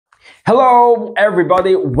Hello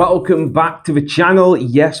everybody, welcome back to the channel.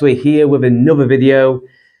 Yes, we're here with another video,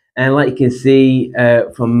 and like you can see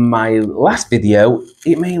from my last video,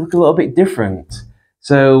 it may look a little bit different.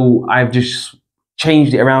 So I've just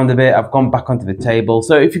changed it around a bit. I've gone back onto the table.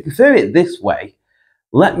 So if you prefer it this way,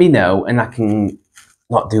 let me know and I can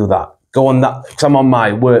not do that. Go on that, because I'm on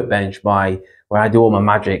my workbench where I do all my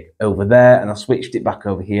magic over there, and I switched it back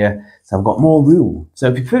over here. So I've got more room. So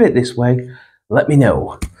if you prefer it this way, let me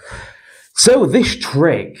know. So this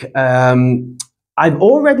trick, I've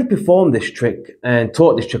already performed this trick and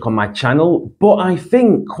taught this trick on my channel, but I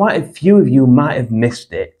think quite a few of you might have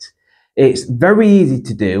missed it. It's very easy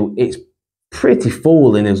to do. It's pretty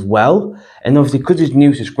fooling as well. And obviously, because there's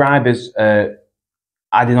new subscribers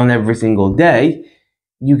added on every single day,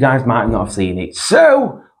 you guys might not have seen it.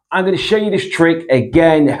 So I'm going to show you this trick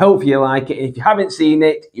again. Hope you like it. If you haven't seen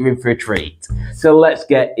it, you're in for a treat. So let's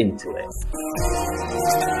get into it.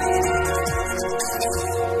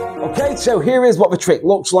 Okay, so here is what the trick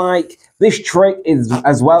looks like. This trick is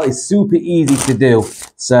super easy to do.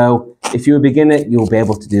 So if you're a beginner, you'll be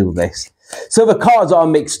able to do this. So the cards are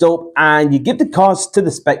mixed up and you give the cards to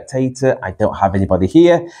the spectator. I don't have anybody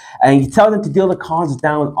here. And you tell them to deal the cards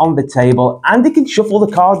down on the table, and they can shuffle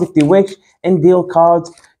the cards if they wish and deal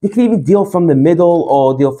cards. They can even deal from the middle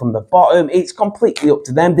or deal from the bottom. It's completely up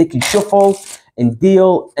to them. They can shuffle and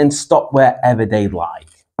deal and stop wherever they like.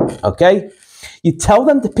 Okay? You tell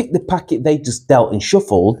them to pick the packet they just dealt and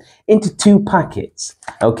shuffled into 2 packets,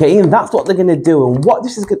 okay? And that's what they're going to do. And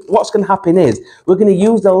what's going to happen is we're going to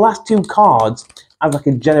use the last 2 cards as like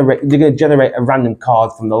a generate. They're going to generate a random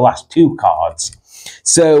card from the last 2 cards.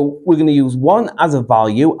 So we're going to use one as a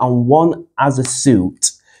value and one as a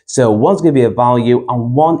suit. So one's going to be a value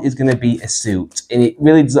and one is going to be a suit. And it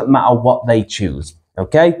really doesn't matter what they choose,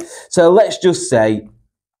 okay? So let's just say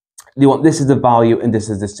you want this is the value and this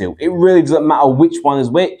is the suit. It really doesn't matter which one is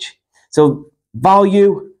which. So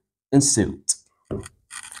value and suit.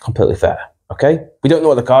 Completely fair. Okay? We don't know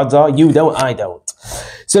what the cards are. You don't, I don't.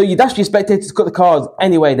 So you'd ask your spectators to cut the cards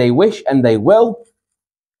any way they wish, and they will.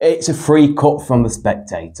 It's a free cut from the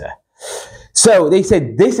spectator. So they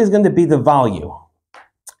said this is going to be the value,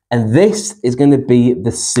 and this is going to be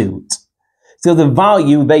the suit. So the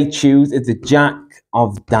value they choose is the Jack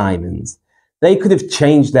of Diamonds. They could have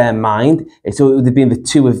changed their mind, so it would have been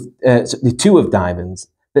the two of diamonds,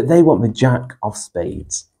 but they want the Jack of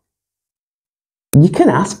Spades. You can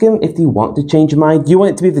ask them if they want to change your mind. Do you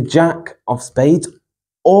want it to be the Jack of Spades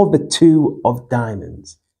or the 2 of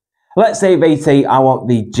diamonds? Let's say they say, I want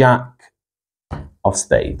the Jack of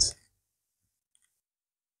Spades.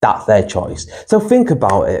 That's their choice. So think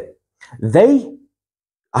about it. They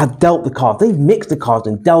have dealt the cards. They've mixed the cards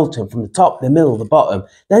and dealt them from the top, the middle, the bottom.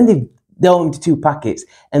 Then they've dealt into 2 packets,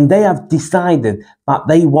 and they have decided that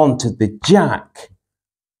they wanted the Jack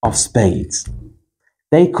of Spades.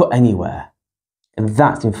 They cut anywhere, and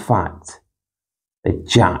that's in fact the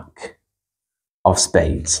Jack of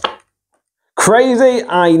Spades. Crazy,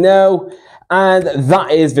 I know, and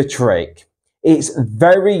that is the trick. It's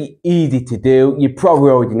very easy to do. You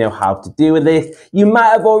probably already know how to do this. You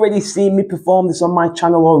might have already seen me perform this on my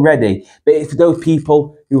channel already, but it's for those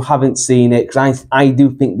people who haven't seen it, because I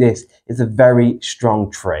do think this is a very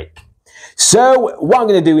strong trick. So what I'm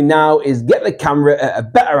going to do now is get the camera at a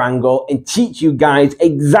better angle and teach you guys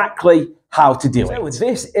exactly how to do it. So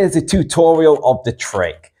this is a tutorial of the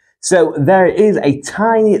trick. So there is a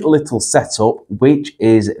tiny little setup, which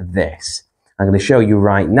is this. I'm going to show you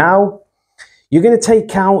right now. You're going to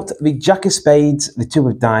take out the Jack of Spades, the 2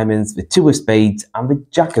 of Diamonds, the 2 of Spades, and the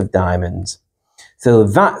Jack of Diamonds. So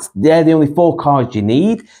they're the only 4 cards you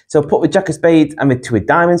need. So put the Jack of Spades and the 2 of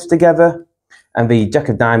Diamonds together, and the Jack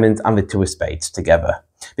of Diamonds and the 2 of Spades together.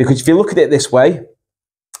 Because if you look at it this way,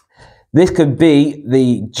 this could be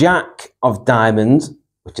the Jack of Diamonds,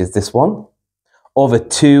 which is this one, or the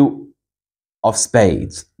 2 of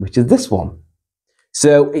Spades, which is this one.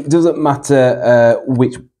 So it doesn't matter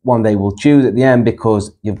which one they will choose at the end,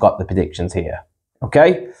 because you've got the predictions here.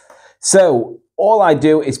 Okay? So all I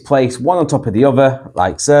do is place one on top of the other,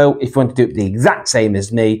 like so. If you want to do it the exact same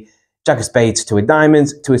as me, Jack of Spades, 2 of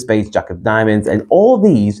Diamonds, 2 of Spades, Jack of Diamonds, and all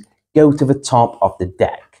these go to the top of the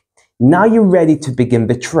deck. Now you're ready to begin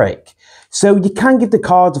the trick. So you can give the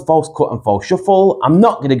cards a false cut and false shuffle. I'm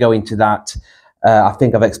not going to go into that. I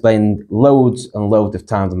think I've explained loads and loads of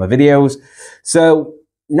times in my videos. So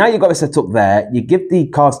now you've got it set up there. You give the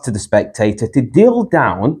cards to the spectator to deal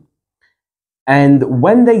down, and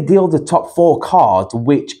when they deal the top 4 cards,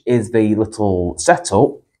 which is the little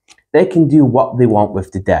setup, they can do what they want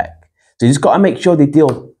with the deck. So you just got to make sure they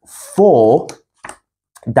deal 4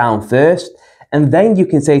 down first, And then you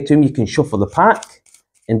can say to them, you can shuffle the pack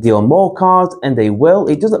and deal more cards, and they will.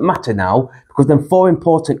 It doesn't matter now, because them 4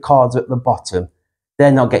 important cards at the bottom,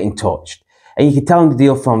 they're not getting touched. And you can tell them to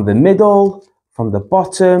deal from the middle, from the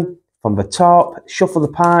bottom, from the top, shuffle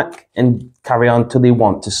the pack, and carry on till they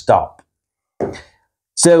want to stop.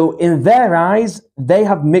 So in their eyes, they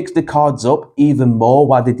have mixed the cards up even more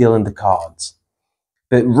while they're dealing the cards.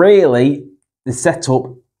 But really, the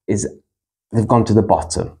setup is they've gone to the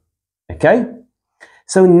bottom. Okay?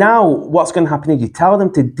 So now what's going to happen is you tell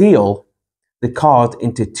them to deal the card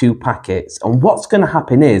into 2 packets. And what's going to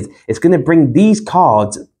happen is it's going to bring these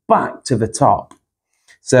cards back to the top.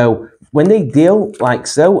 So when they deal like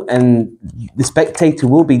so, and the spectator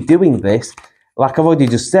will be doing this, like I've already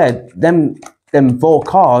just said, them 4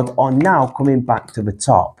 cards are now coming back to the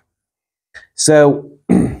top. So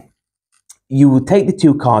you will take the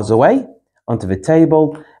 2 cards away onto the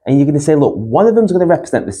table, and you're going to say, look, one of them is going to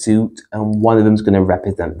represent the suit and one of them is going to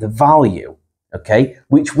represent the value, okay?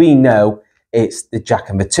 Which we know it's the Jack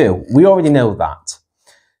and the 2. We already know that.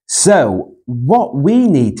 So what we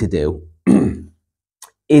need to do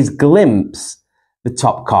is glimpse the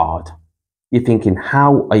top card. You're thinking,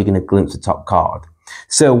 how are you going to glimpse the top card?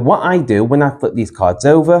 So what I do when I flip these cards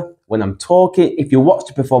over, when I'm talking, if you watch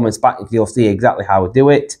the performance back, you'll see exactly how I do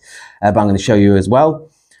it, but I'm going to show you as well.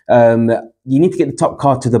 You need to get the top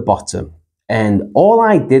card to the bottom. And all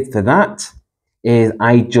I did for that is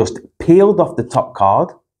I just peeled off the top card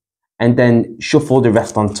and then shuffled the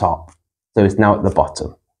rest on top. So it's now at the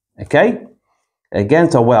bottom. Okay? Again,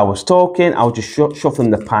 so while I was talking, I was just shuffling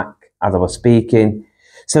the pack as I was speaking.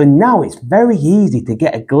 So now it's very easy to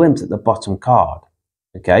get a glimpse at the bottom card.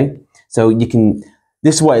 Okay? So you can,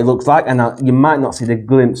 this is what it looks like, and you might not see the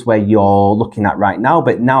glimpse where you're looking at right now,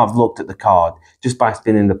 but now I've looked at the card just by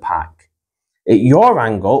spinning the pack. At your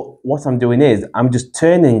angle, what I'm doing is I'm just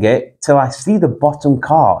turning it till I see the bottom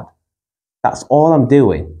card. That's all I'm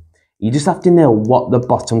doing. You just have to know what the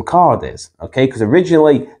bottom card is, okay? Because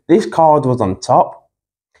originally this card was on top.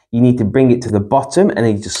 You need to bring it to the bottom, and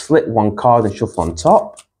then you just slip 1 card and shuffle on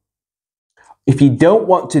top. If you don't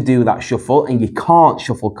want to do that shuffle and you can't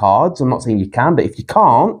shuffle cards, I'm not saying you can, but if you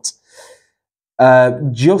can't,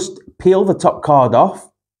 just peel the top card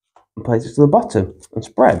off and place it to the bottom and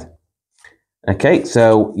spread. Okay,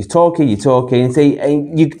 so you're talking, and say,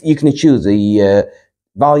 and you can choose the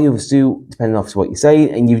value of the suit depending on what you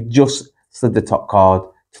say, and you've just slid the top card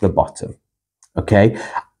to the bottom. Okay,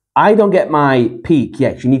 I don't get my peek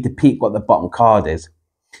yet. You need to peek what the bottom card is.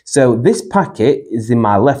 So this packet is in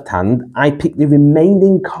my left hand. I pick the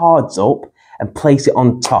remaining cards up and place it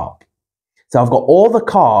on top. So I've got all the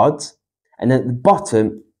cards, and at the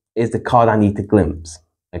bottom is the card I need to glimpse.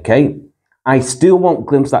 Okay, I still won't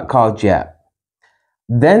glimpse that card yet.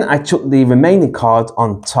 Then I took the remaining cards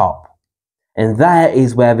on top, and there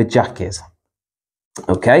is where the Jack is.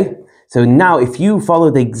 Okay, so now if you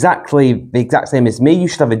follow the exact same as me, you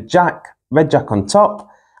should have a Jack, red Jack on top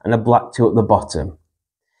and a black 2 at the bottom.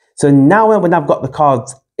 So now when I've got the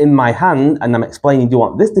cards in my hand and I'm explaining, do you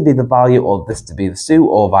want this to be the value or this to be the suit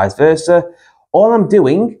or vice versa, all I'm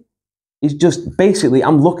doing is just basically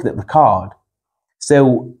I'm looking at the card.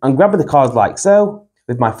 So I'm grabbing the cards like so,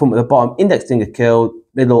 with my thumb at the bottom, index finger curled,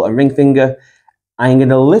 middle and ring finger. I'm going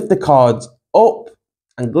to lift the cards up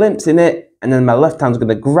and glimpse in it, and then my left hand's going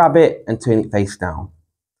to grab it and turn it face down.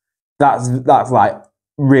 That's like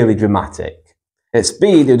really dramatic. At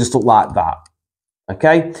speed, it'll just look like that.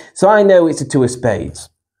 Okay, so I know it's a 2 of spades.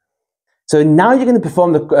 So now you're going to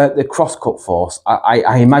perform the cross-cut force.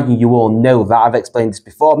 I imagine you all know that. I've explained this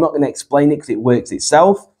before. I'm not going to explain it because it works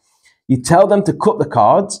itself. You tell them to cut the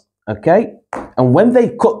cards, okay? And when they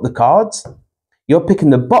cut the cards, you're picking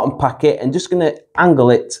the bottom packet and just going to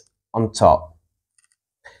angle it on top.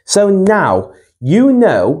 So now you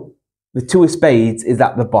know the 2 of spades is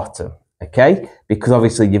at the bottom, okay? Because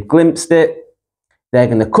obviously you've glimpsed it. They're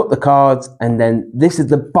going to cut the cards, and then this is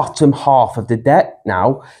the bottom half of the deck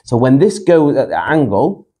now. So when this goes at the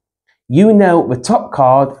angle, you know the top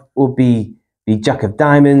card will be the Jack of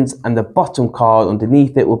Diamonds, and the bottom card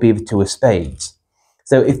underneath it will be the 2 of Spades.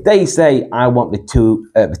 So if they say, I want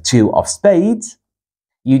the two of Spades,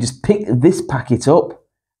 you just pick this packet up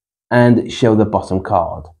and show the bottom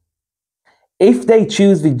card. If they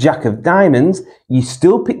choose the Jack of Diamonds, you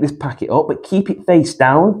still pick this packet up, but keep it face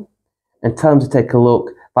down and tell them to take a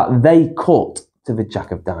look, but they cut to the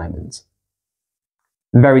Jack of Diamonds.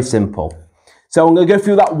 Very simple. So I'm going to go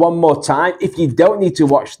through that one more time. If you don't need to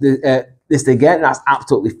watch this again, that's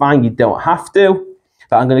absolutely fine. You don't have to,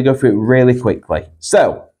 but I'm going to go through it really quickly.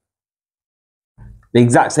 So, the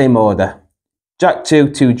exact same order. Jack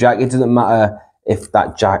 2, 2 Jack, it doesn't matter if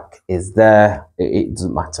that jack is there, it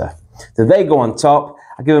doesn't matter. So they go on top.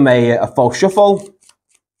 I give them a false shuffle.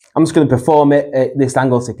 I'm just going to perform it at this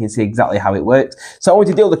angle so you can see exactly how it works. So I want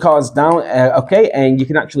you to deal the cards down, okay, and you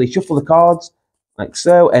can actually shuffle the cards like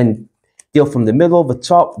so and deal from the middle, the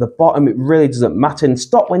top, the bottom. It really doesn't matter, and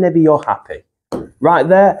stop whenever you're happy. Right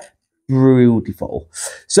there, beautiful.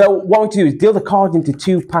 So what I want to do is deal the cards into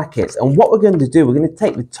 2 packets, and what we're going to do, we're going to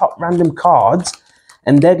take the top random cards,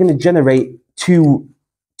 and they're going to generate they're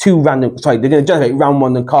going to generate round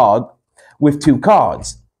 1 card with 2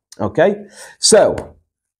 cards, okay? So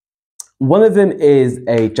one of them is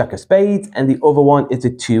a jack of spades, and the other one is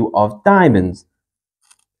a 2 of diamonds.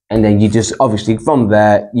 And then you just, obviously, from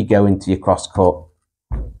there, you go into your cross cut.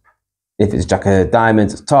 If it's jack of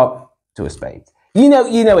diamonds at top, 2 of spades. You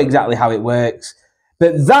know exactly how it works.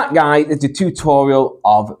 But that, guys, is the tutorial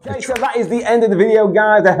of the trick. So that is the end of the video,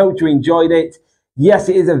 guys. I hope you enjoyed it. Yes,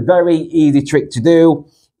 it is a very easy trick to do.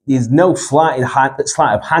 There's no sleight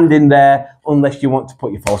of hand in there, unless you want to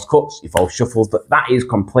put your false cuts, your false shuffles, but that is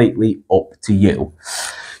completely up to you.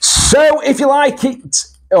 So if you like it,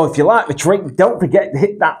 or if you like the trick, don't forget to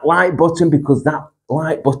hit that like button, because that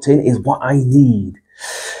like button is what I need.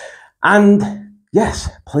 And yes,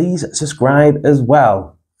 please subscribe as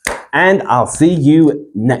well. And I'll see you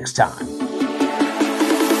next time.